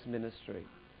marketplace ministry.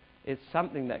 It's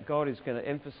something that God is going to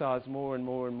emphasise more and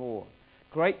more and more.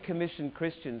 Great Commission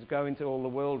Christians go into all the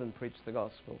world and preach the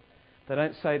gospel. They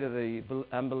don't say to the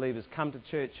unbelievers, come to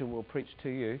church and we'll preach to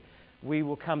you. We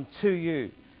will come to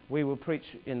you. We will preach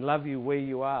and love you where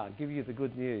you are, give you the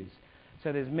good news.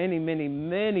 So there's many, many,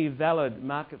 many valid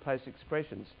marketplace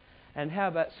expressions. And how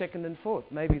about second and fourth?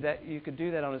 Maybe that you could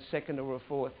do that on a second or a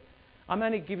fourth. I'm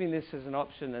only giving this as an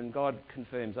option, and God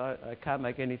confirms. I can't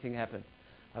make anything happen.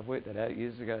 I've worked that out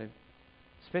years ago.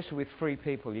 Especially with free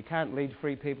people. You can't lead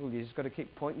free people. You just got to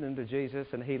keep pointing them to Jesus,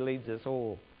 and He leads us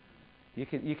all. You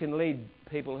can lead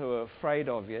people who are afraid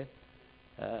of you.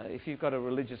 If you've got a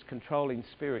religious controlling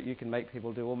spirit, you can make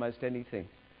people do almost anything.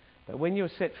 But when you're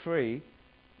set free,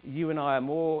 you and I are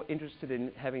more interested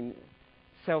in having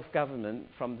self-government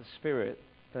from the Spirit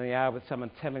than we are with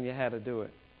someone telling you how to do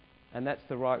it. And that's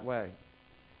the right way.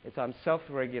 It's I'm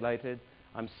self-regulated,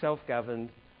 I'm self-governed,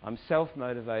 I'm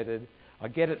self-motivated, I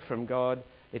get it from God,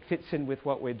 it fits in with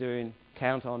what we're doing,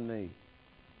 count on me.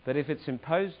 But if it's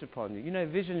imposed upon you, you know,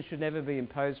 vision should never be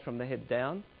imposed from the head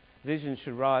down. Vision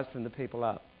should rise from the people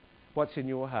up. What's in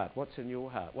your heart? What's in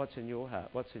your heart? What's in your heart?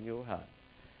 What's in your heart?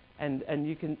 And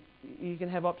you can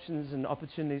have options and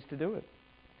opportunities to do it.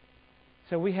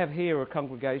 So we have here a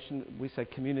congregation, we say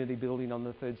community building on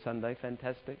the third Sunday,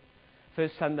 fantastic.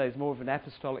 First Sunday is more of an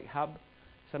apostolic hub.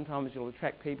 Sometimes you'll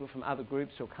attract people from other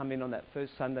groups who'll come in on that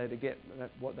first Sunday to get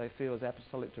what they feel is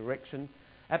apostolic direction.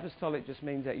 Apostolic just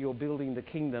means that you're building the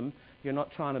kingdom. You're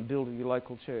not trying to build your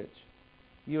local church.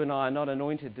 You and I are not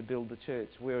anointed to build the church.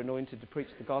 We're anointed to preach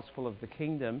the gospel of the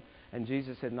kingdom, and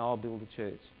Jesus said, no, I'll build a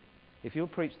church. If you'll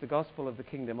preach the gospel of the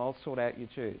kingdom, I'll sort out your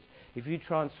church. If you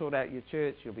try and sort out your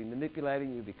church, you'll be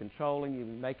manipulating, you'll be controlling, you'll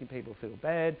be making people feel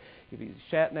bad, you'll be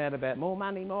shouting out about more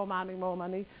money, more money, more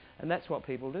money, and that's what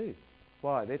people do.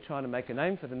 Why? They're trying to make a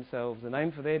name for themselves, a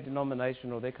name for their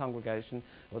denomination or their congregation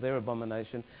or their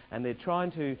abomination, and they're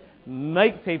trying to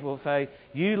make people say,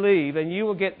 you leave and you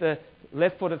will get the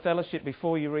left foot of fellowship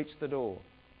before you reach the door.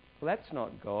 Well, that's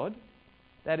not God.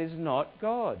 That is not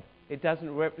God. It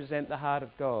doesn't represent the heart of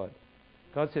God.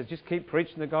 God says, just keep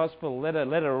preaching the gospel, let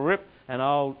her rip, and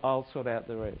I'll sort out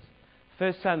the rest.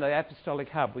 First Sunday, Apostolic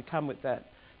Hub, we come with that.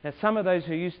 Now, some of those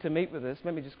who used to meet with us,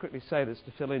 let me just quickly say this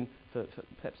to fill in for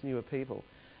perhaps newer people.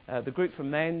 The group from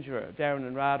Mandurah, Darren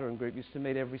and Rada and group, used to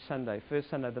meet every Sunday, first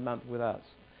Sunday of the month with us.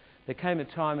 There came a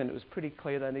time when it was pretty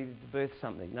clear they needed to birth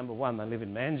something. Number one, they live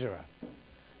in Mandurah.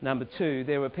 Number two,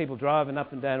 there were people driving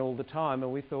up and down all the time,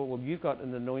 and we thought, well, you've got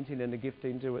an anointing and a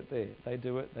gifting, do it there. They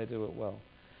do it well.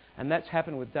 And that's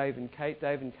happened with Dave and Kate.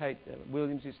 Dave and Kate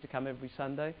Williams used to come every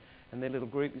Sunday, and their little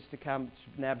group used to come,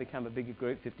 now become a bigger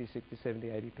group, 50, 60, 70,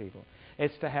 80 people.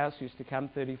 Esther House used to come,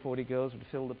 30, 40 girls would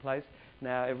fill the place.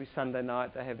 Now every Sunday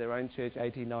night they have their own church,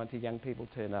 80, 90 young people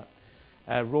turn up.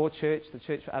 Raw Church, the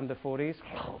church for under 40s,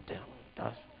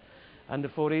 under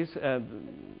 40s,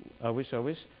 I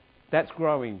wish. That's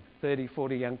growing, 30,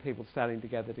 40 young people starting to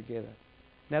gather together.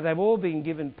 Now, they've all been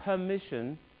given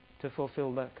permission to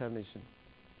fulfill that commission.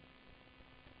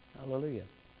 Hallelujah.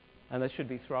 And they should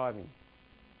be thriving.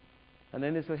 And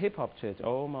then there's the hip-hop church.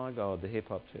 Oh, my God, the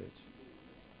hip-hop church.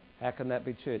 How can that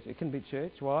be church? It can be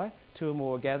church. Why? 2 or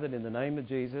more gathered in the name of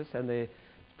Jesus, and they're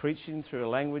preaching through a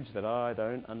language that I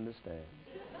don't understand.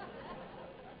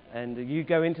 And you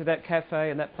go into that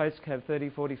cafe, and that place can have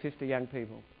 30, 40, 50 young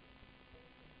people.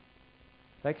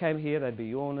 They came here, they'd be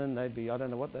yawning, I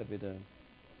don't know what they'd be doing.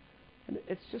 And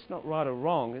it's just not right or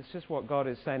wrong, it's just what God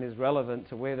is saying is relevant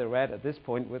to where they're at this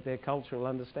point with their cultural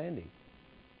understanding.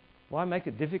 Why make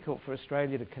it difficult for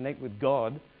Australia to connect with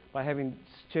God by having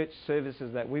church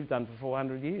services that we've done for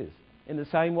 400 years in the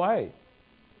same way?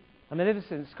 I mean, ever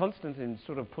since Constantine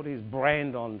sort of put his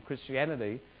brand on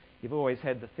Christianity, you've always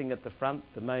had the thing at the front,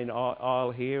 the main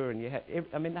aisle here,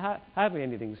 and hardly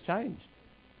anything's changed.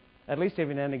 At least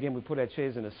every now and again we put our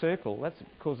chairs in a circle. That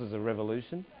causes a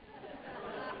revolution.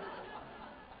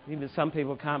 Even some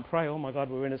people can't pray. Oh my God,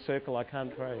 we're in a circle, I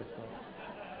can't pray. It's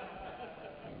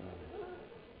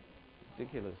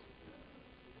ridiculous.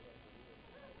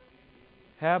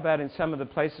 How about in some of the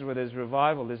places where there's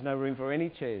revival, there's no room for any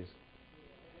chairs?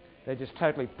 They're just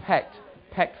totally packed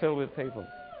filled with people.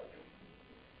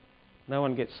 No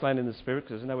one gets slain in the spirit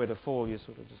because there's nowhere to fall. You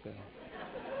sort of just go.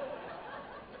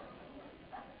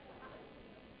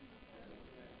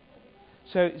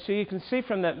 So you can see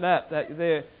from that map that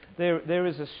there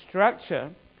is a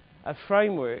structure, a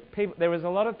framework. There is a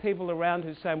lot of people around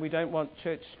who are saying we don't want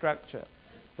church structure.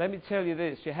 Let me tell you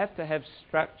this, you have to have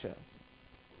structure.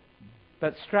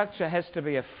 But structure has to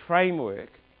be a framework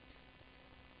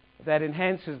that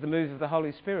enhances the move of the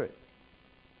Holy Spirit.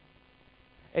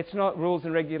 It's not rules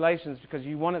and regulations because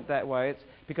you want it that way. It's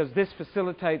because this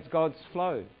facilitates God's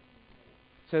flow.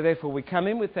 So therefore we come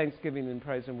in with thanksgiving and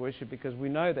praise and worship because we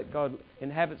know that God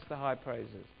inhabits the high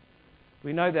praises.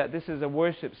 We know that this is a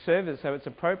worship service, so it's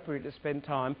appropriate to spend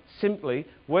time simply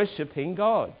worshipping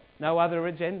God. No other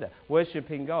agenda.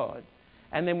 Worshipping God.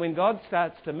 And then when God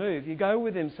starts to move, you go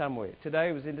with Him somewhere.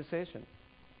 Today was intercession.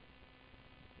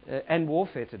 And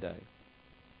warfare today.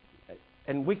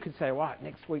 And we could say, right,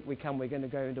 next week we're going to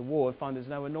go into war and find there's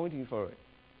no anointing for it.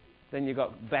 Then you've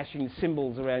got bashing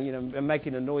cymbals around, and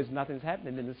making a noise, nothing's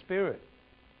happening in the spirit.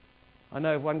 I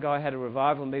know one guy had a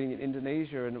revival meeting in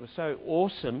Indonesia and it was so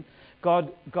awesome.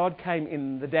 God came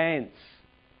in the dance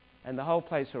and the whole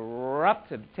place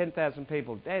erupted. 10,000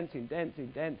 people dancing.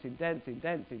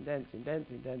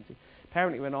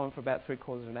 Apparently it went on for about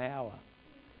 3/4 of an hour.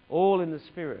 All in the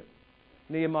spirit.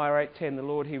 Nehemiah 8:10, the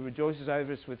Lord, He rejoices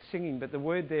over us with singing, but the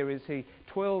word there is He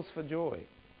twirls for joy.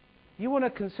 You want a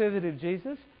conservative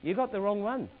Jesus? You got the wrong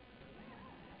one.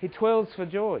 He twirls for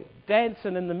joy,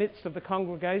 dancing in the midst of the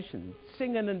congregation,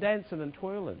 singing and dancing and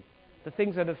twirling. The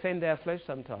things that offend our flesh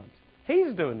sometimes.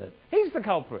 He's doing it. He's the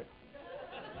culprit.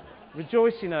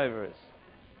 Rejoicing over us.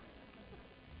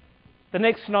 The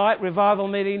next night, revival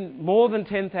meeting, more than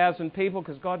 10,000 people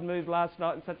because God moved last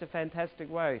night in such a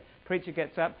fantastic way. Preacher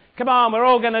gets up, come on, we're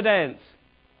all going to dance.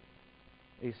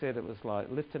 He said it was like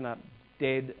lifting up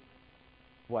dead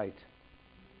weight.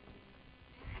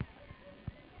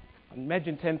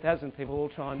 Imagine 10,000 people all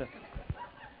trying to...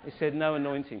 He said no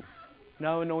anointing.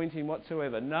 No anointing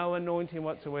whatsoever. No anointing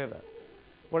whatsoever.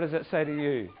 What does that say to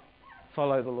you?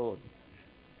 Follow the Lord.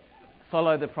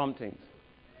 Follow the promptings.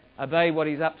 Obey what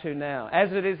He's up to now.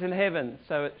 As it is in heaven,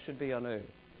 so it should be on earth.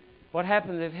 What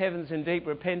happens if heaven's in deep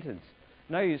repentance?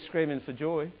 No use screaming for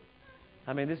joy.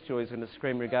 I mean, this joy is going to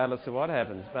scream regardless of what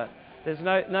happens. But there's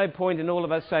no point in all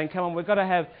of us saying, come on, we've got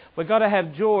to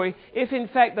have joy, if in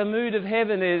fact the mood of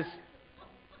heaven is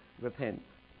repent.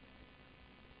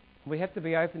 We have to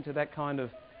be open to that kind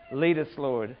of lead us,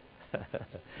 Lord.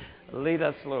 Lead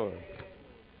us, Lord.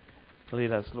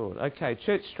 Lead us, Lord. Okay,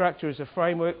 church structure is a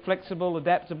framework, flexible,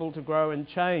 adaptable to grow and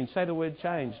change. Say the word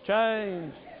change.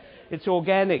 Change. It's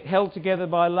organic, held together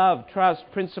by love, trust,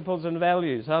 principles and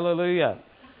values. Hallelujah.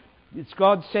 It's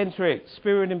God-centric,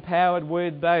 spirit-empowered,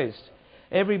 word-based.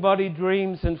 Everybody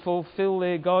dreams and fulfill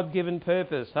their God-given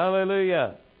purpose.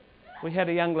 Hallelujah. We had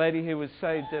a young lady who was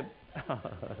saved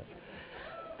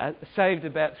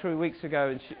about 3 weeks ago,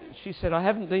 and she said, I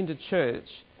haven't been to church.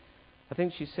 I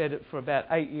think she said it for about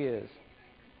 8 years.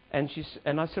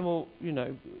 And I said, well,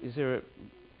 is there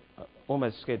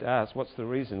almost scared to ask, what's the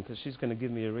reason? Because she's going to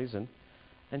give me a reason.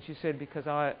 And she said, because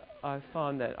I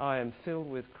find that I am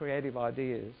filled with creative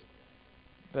ideas,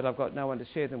 but I've got no one to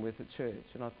share them with at church.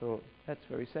 And I thought, that's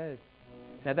very sad.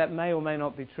 Now, that may or may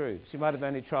not be true. She might have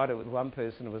only tried it with one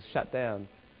person and was shut down.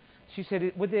 She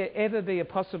said, would there ever be a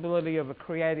possibility of a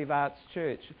creative arts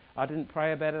church? I didn't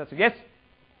pray about it. I said, yes.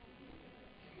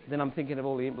 Then I'm thinking of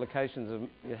all the implications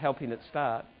of helping it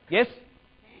start. Yes.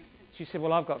 She said,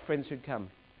 well, I've got friends who'd come.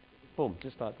 Boom,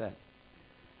 just like that.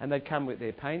 And they'd come with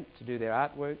their paint to do their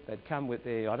artwork. They'd come with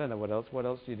their, I don't know what else. What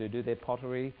else do you do? Their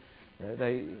pottery.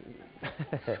 They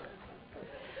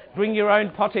bring your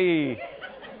own potty.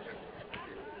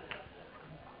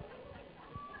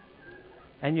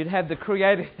 And you'd have the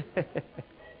creative...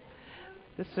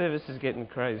 This service is getting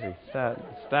crazy.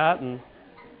 Starting.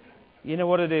 You know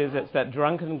what it is? It's that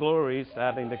drunken glory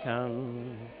starting to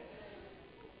come.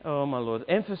 Oh, my Lord.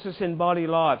 Emphasis in body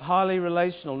life. Highly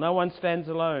relational. No one stands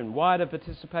alone. Wider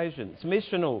participation. It's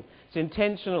missional. It's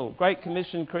intentional. Great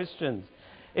Commission Christians.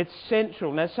 It's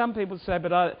central. Now, some people say,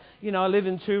 but I live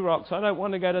in Two Rocks. I don't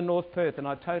want to go to North Perth, and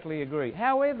I totally agree.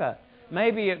 However,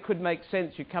 maybe it could make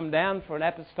sense. You come down for an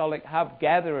apostolic hub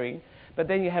gathering, but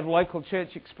then you have local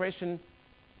church expression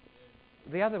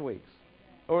the other weeks,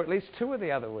 or at least 2 of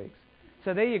the other weeks.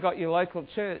 So there you got your local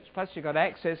church, plus you got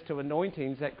access to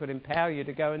anointings that could empower you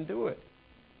to go and do it.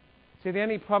 See, the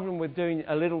only problem with doing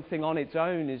a little thing on its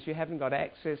own is you haven't got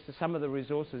access to some of the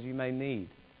resources you may need.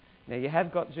 Now, you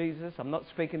have got Jesus. I'm not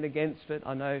speaking against it.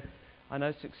 I know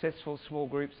successful small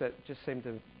groups that just seem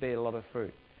to bear a lot of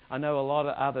fruit. I know a lot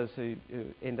of others who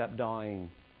end up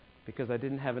dying because they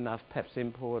didn't have enough perhaps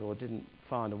import or didn't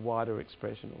find a wider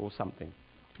expression or something.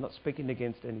 I'm not speaking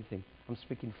against anything. I'm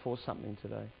speaking for something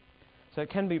today. So it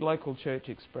can be local church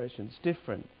expressions,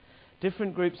 different.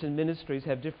 Different groups and ministries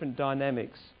have different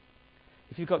dynamics.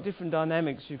 If you've got different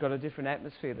dynamics, you've got a different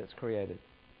atmosphere that's created.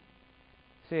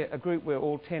 See, a group where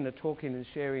all 10 are talking and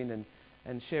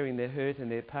sharing their hurt and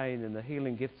their pain and the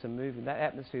healing gifts are moving, that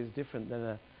atmosphere is different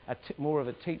than more of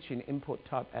a teaching input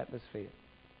type atmosphere,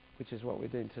 which is what we're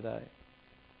doing today.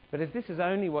 But if this is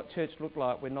only what church looked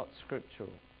like, we're not scriptural.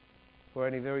 We're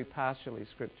only very partially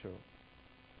scriptural.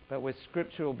 But we're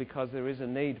scriptural because there is a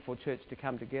need for church to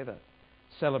come together,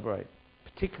 celebrate,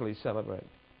 particularly celebrate.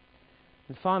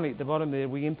 And finally, at the bottom there,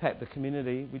 we impact the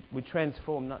community. We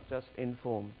transform, not just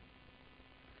inform.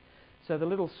 So the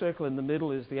little circle in the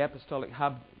middle is the apostolic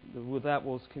hub, the Without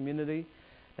Walls community.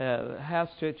 House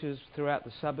churches throughout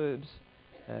the suburbs,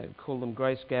 call them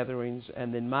grace gatherings,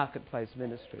 and then marketplace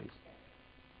ministries.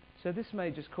 So this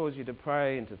may just cause you to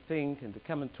pray and to think and to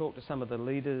come and talk to some of the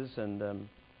leaders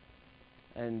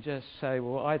and just say,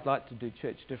 well, I'd like to do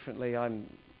church differently. I've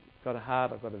got a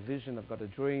heart, I've got a vision, I've got a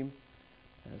dream.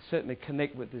 Certainly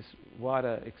connect with this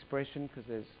wider expression because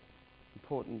there's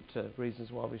important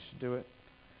reasons why we should do it.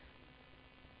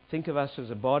 Think of us as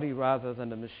a body rather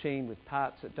than a machine with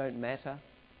parts that don't matter.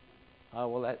 Oh,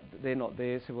 well, they're not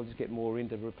there, so we'll just get more in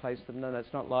to replace them. No,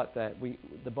 it's not like that.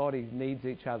 The body needs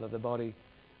each other. The body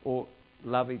ought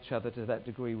love each other to that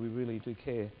degree. We really do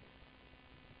care.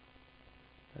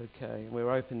 Okay, we're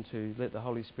open to let the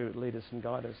Holy Spirit lead us and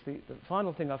guide us. The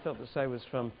final thing I felt to say was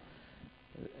from,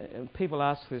 and people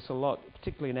ask this a lot,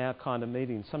 particularly in our kind of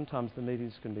meetings. Sometimes the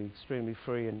meetings can be extremely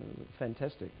free and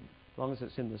fantastic. As long as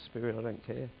it's in the Spirit, I don't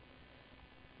care.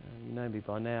 You know me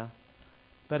by now.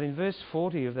 But in verse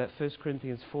 40 of that 1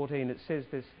 Corinthians 14, it says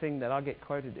this thing that I get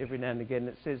quoted every now and again.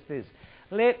 It says this: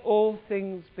 let all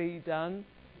things be done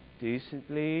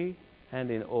decently and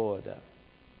in order.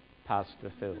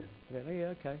 Pastor Phil.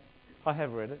 Yeah, okay. I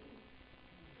have read it.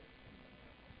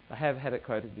 I have had it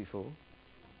quoted before.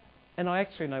 And I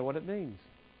actually know what it means.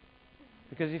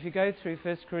 Because if you go through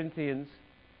 1 Corinthians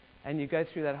and you go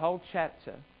through that whole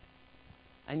chapter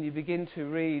and you begin to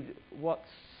read what's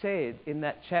said in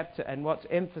that chapter and what's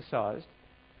emphasized,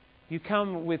 you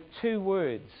come with 2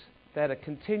 words that are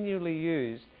continually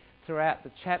used throughout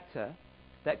the chapter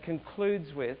that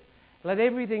concludes with, let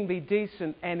everything be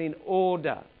decent and in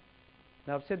order.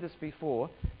 Now, I've said this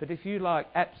before, but if you like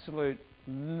absolute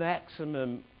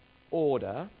maximum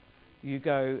order, you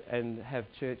go and have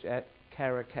church at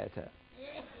Karrakatta.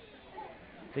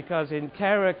 Because in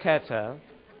Karrakatta,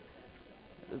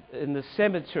 in the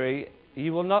cemetery,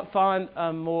 you will not find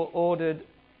a more ordered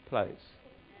place.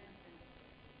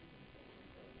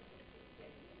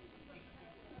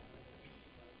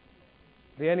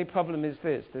 The only problem is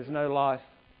this: there's no life.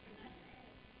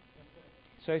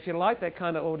 So if you like that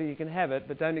kind of order, you can have it,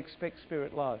 but don't expect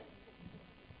spirit life.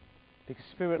 Because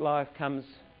spirit life comes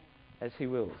as He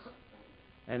wills.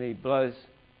 And He blows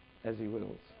as He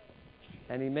wills.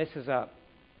 And He messes up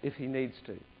if He needs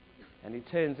to. And He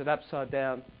turns it upside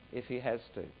down if He has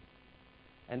to.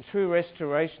 And true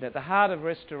restoration, at the heart of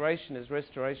restoration is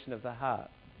restoration of the heart.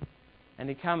 And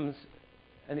He comes,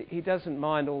 and He doesn't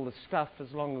mind all the stuff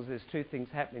as long as there's 2 things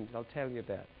happening that I'll tell you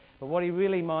about. But what He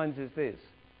really minds is this: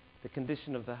 the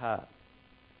condition of the heart.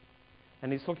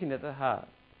 And he's looking at the heart.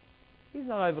 He's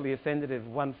not overly offended if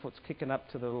one foot's kicking up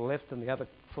to the left and the other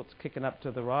foot's kicking up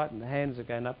to the right and the hands are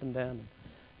going up and down.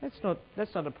 That's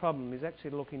not a problem. He's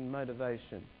actually looking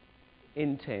motivation,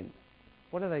 intent.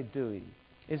 What are they doing?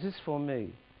 Is this for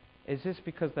me? Is this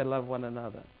because they love one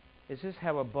another? Is this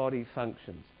how a body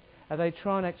functions? Are they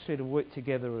trying actually to work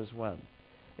together as one?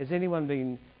 Is anyone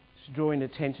being drawing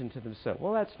attention to themselves?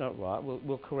 Well, that's not right.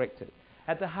 We'll correct it.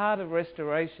 At the heart of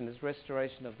restoration is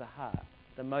restoration of the heart,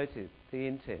 the motive, the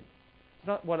intent. It's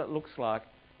not what it looks like,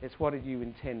 it's what did you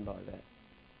intend by that.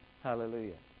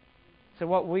 Hallelujah. So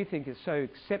what we think is so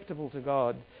acceptable to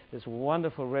God, this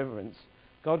wonderful reverence,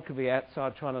 God could be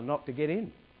outside trying to knock to get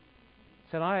in.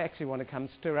 So I actually want to come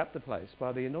stir up the place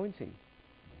by the anointing.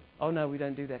 Oh no, we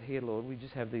don't do that here, Lord. We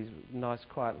just have these nice,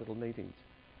 quiet little meetings.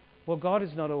 Well, God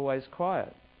is not always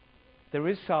quiet. There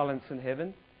is silence in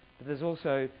heaven, but there's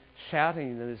also shouting,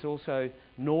 and there's also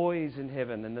noise in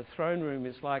heaven. And the throne room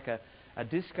is like a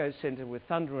disco centre where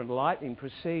thunder and lightning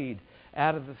proceed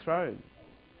out of the throne.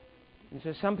 And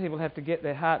so some people have to get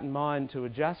their heart and mind to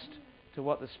adjust to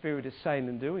what the Spirit is saying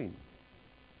and doing.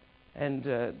 And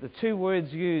the two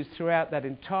words used throughout that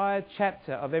entire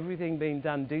chapter of everything being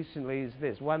done decently is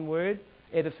this. One word,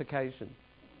 edification.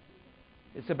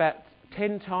 It's about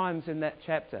 10 times in that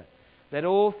chapter. Let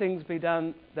all things be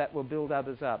done that will build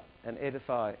others up and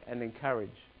edify and encourage.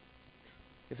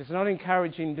 If it's not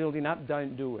encouraging building up,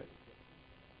 don't do it.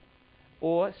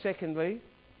 Or secondly,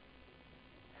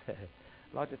 I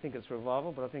like to think it's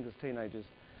revival, but I think it's teenagers.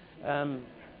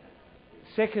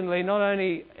 Secondly, not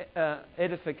only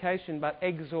edification, but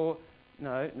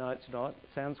No, it's not. It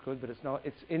sounds good, but it's not.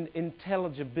 It's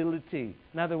intelligibility.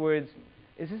 In other words,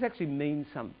 does this actually mean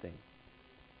something?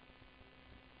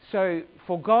 So,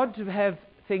 for God to have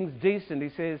things decent, He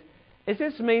says, is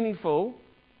this meaningful?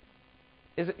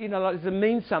 Does it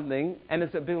mean something, and is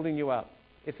it building you up?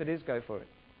 If it is, go for it.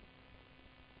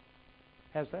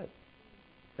 How's that?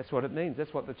 That's what it means.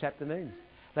 That's what the chapter means.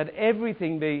 Let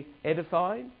everything be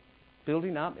edifying,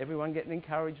 building up, everyone getting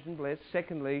encouraged and blessed.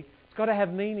 Secondly, it's got to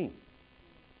have meaning.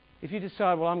 If you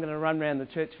decide, well, I'm going to run around the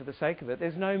church for the sake of it,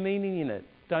 there's no meaning in it.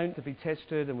 Don't to be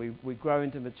tested, and we grow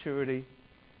into maturity.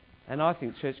 And I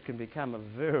think church can become a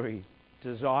very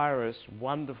desirous,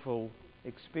 wonderful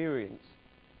experience,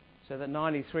 so that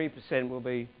 93% will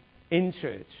be in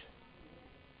church,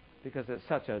 because it's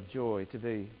such a joy to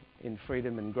be in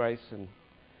freedom and grace. And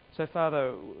so,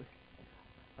 Father,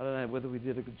 I don't know whether we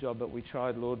did a good job, but we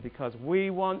tried, Lord, because we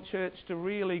want church to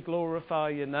really glorify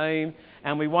Your name,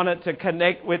 and we want it to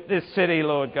connect with this city,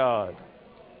 Lord God.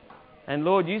 And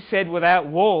Lord, You said without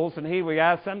walls, and here we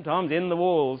are sometimes in the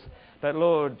walls, but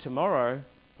Lord, tomorrow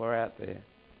we're out there,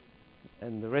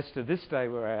 and the rest of this day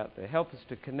we're out there. Help us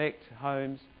to connect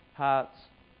homes, hearts,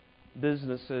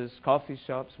 businesses, coffee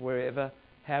shops, wherever,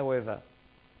 however.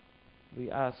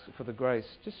 We ask for the grace.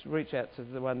 Just reach out to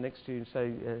the one next to you and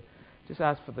say, just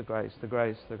ask for the grace, the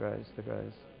grace, the grace, the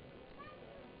grace.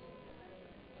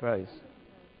 Grace,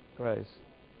 grace.